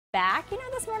Back.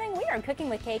 This morning we are cooking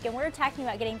with Cake and we're talking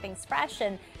about getting things fresh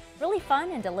and really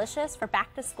fun and delicious for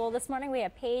back to school. This morning we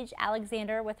have Paige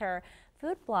Alexander with her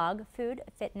food blog, Food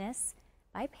Fitness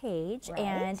by Paige. Right.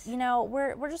 And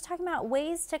we're just talking about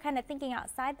ways to kind of thinking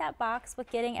outside that box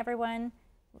with getting everyone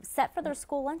set for their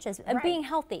school lunches and being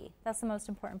healthy. That's the most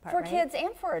important part, for kids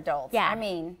and for adults. Yeah, I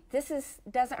mean,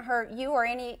 doesn't hurt you or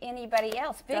anybody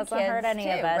else. Big doesn't kids hurt any too,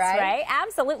 of us, right?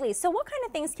 Absolutely. So what kind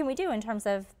of things can we do in terms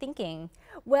of thinking?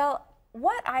 Well,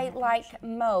 what I like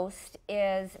most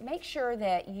is make sure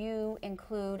that you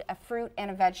include a fruit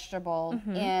and a vegetable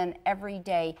in every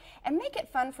day and make it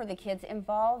fun for the kids.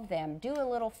 Involve them. Do a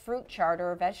little fruit chart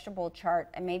or a vegetable chart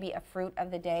and maybe a fruit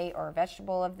of the day or a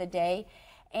vegetable of the day.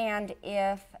 And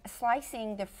if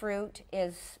slicing the fruit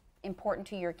is important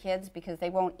to your kids because they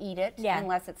won't eat it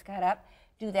unless it's cut up,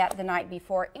 do that the night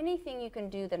before. Anything you can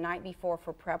do the night before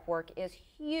for prep work is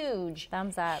huge.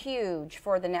 Thumbs up. Huge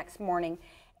for the next morning.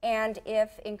 And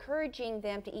if encouraging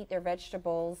them to eat their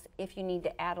vegetables, if you need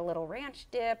to add a little ranch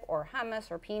dip or hummus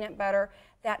or peanut butter,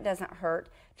 that doesn't hurt.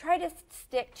 Try to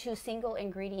stick to single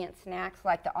ingredient snacks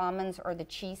like the almonds or the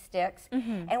cheese sticks.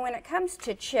 And when it comes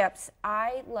to chips,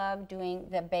 I love doing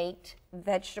the baked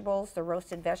vegetables, the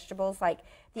roasted vegetables, like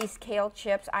these kale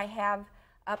chips. I have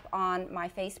up on my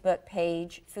Facebook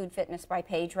page, Food Fitness by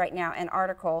Paige, right now, an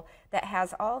article that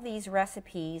has all these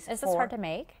recipes. Is this hard to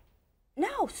make?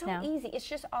 No, easy. It's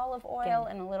just olive oil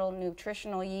and a little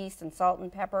nutritional yeast and salt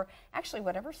and pepper. Actually,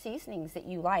 whatever seasonings that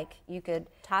you like, you could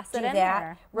toss it in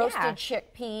there. Roasted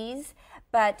chickpeas.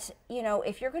 But,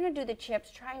 if you're going to do the chips,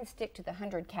 try and stick to the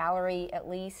 100-calorie at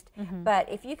least.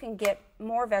 But if you can get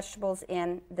more vegetables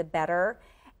in, the better.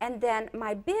 And then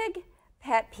my big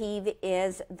pet peeve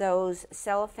is those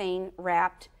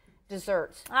cellophane-wrapped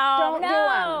desserts. Oh, don't do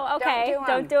them. Okay,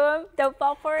 don't do them. Don't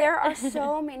fall for it. There are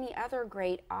so many other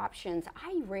great options.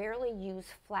 I rarely use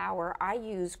flour. I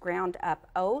use ground up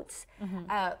oats.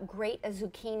 Grate a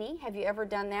zucchini. Have you ever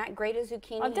done that? Grate a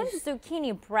zucchini. I've done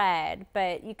zucchini bread,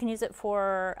 but you can use it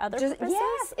for other purposes?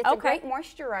 Yes, it's a great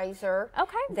moisturizer.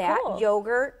 Okay, that cool.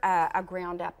 Yogurt, a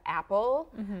ground up apple,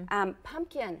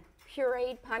 pumpkin,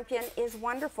 pureed pumpkin is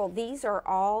wonderful. These are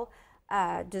all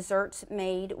desserts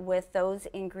made with those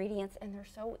ingredients, and they're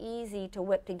so easy to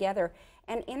whip together.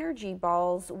 And energy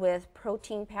balls with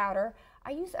protein powder.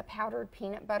 I use a powdered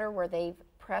peanut butter where they've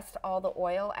pressed all the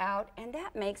oil out, and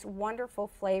that makes wonderful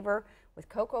flavor with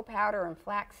cocoa powder and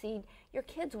flaxseed. Your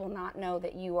kids will not know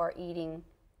that you are eating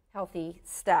healthy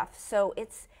stuff. So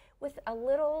it's with a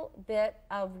little bit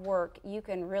of work, you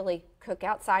can really cook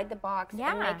outside the box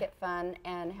and make it fun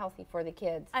and healthy for the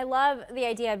kids. I love the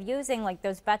idea of using like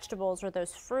those vegetables or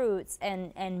those fruits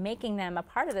and making them a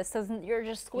part of this, so you're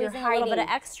just squeezing a little bit of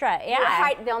extra.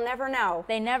 They'll never know.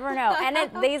 They never know. And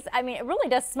it really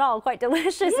does smell quite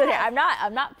delicious in here. I'm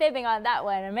not fibbing on that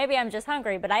one, and maybe I'm just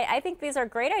hungry, but I think these are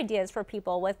great ideas for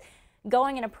people with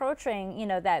going and approaching,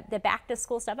 the back to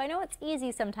school stuff. I know it's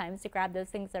easy sometimes to grab those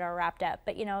things that are wrapped up,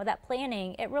 but that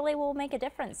planning, it really will make a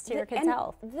difference to your kids'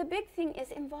 health. The big thing is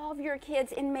involve your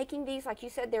kids in making these. Like you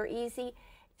said, they're easy.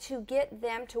 To get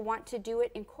them to want to do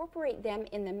it, incorporate them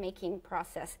in the making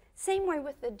process. Same way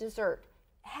with the dessert.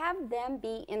 Have them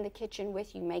be in the kitchen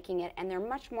with you making it, and they're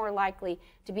much more likely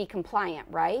to be compliant,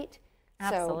 right?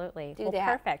 Absolutely. So do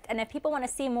that. Perfect. And if people want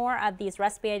to see more of these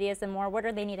recipe ideas and more, where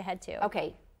do they need to head to?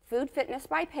 Okay. Food Fitness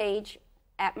by Paige.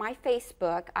 At my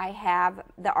Facebook, I have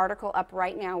the article up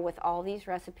right now with all these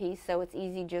recipes, so it's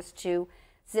easy just to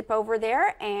zip over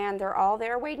there, and they're all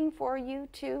there waiting for you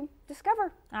to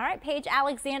discover. All right, Paige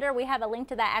Alexander, we have a link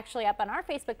to that actually up on our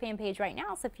Facebook fan page right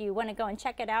now, so if you want to go and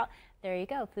check it out, there you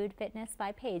go, Food Fitness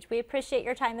by Paige. We appreciate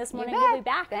your time this morning. We'll be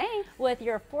back with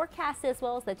your forecast as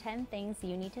well as the 10 things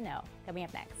you need to know. Coming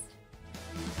up next.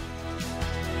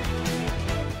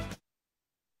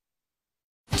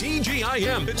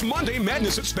 TGIM, it's Monday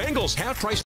Madness at Spangles. Half price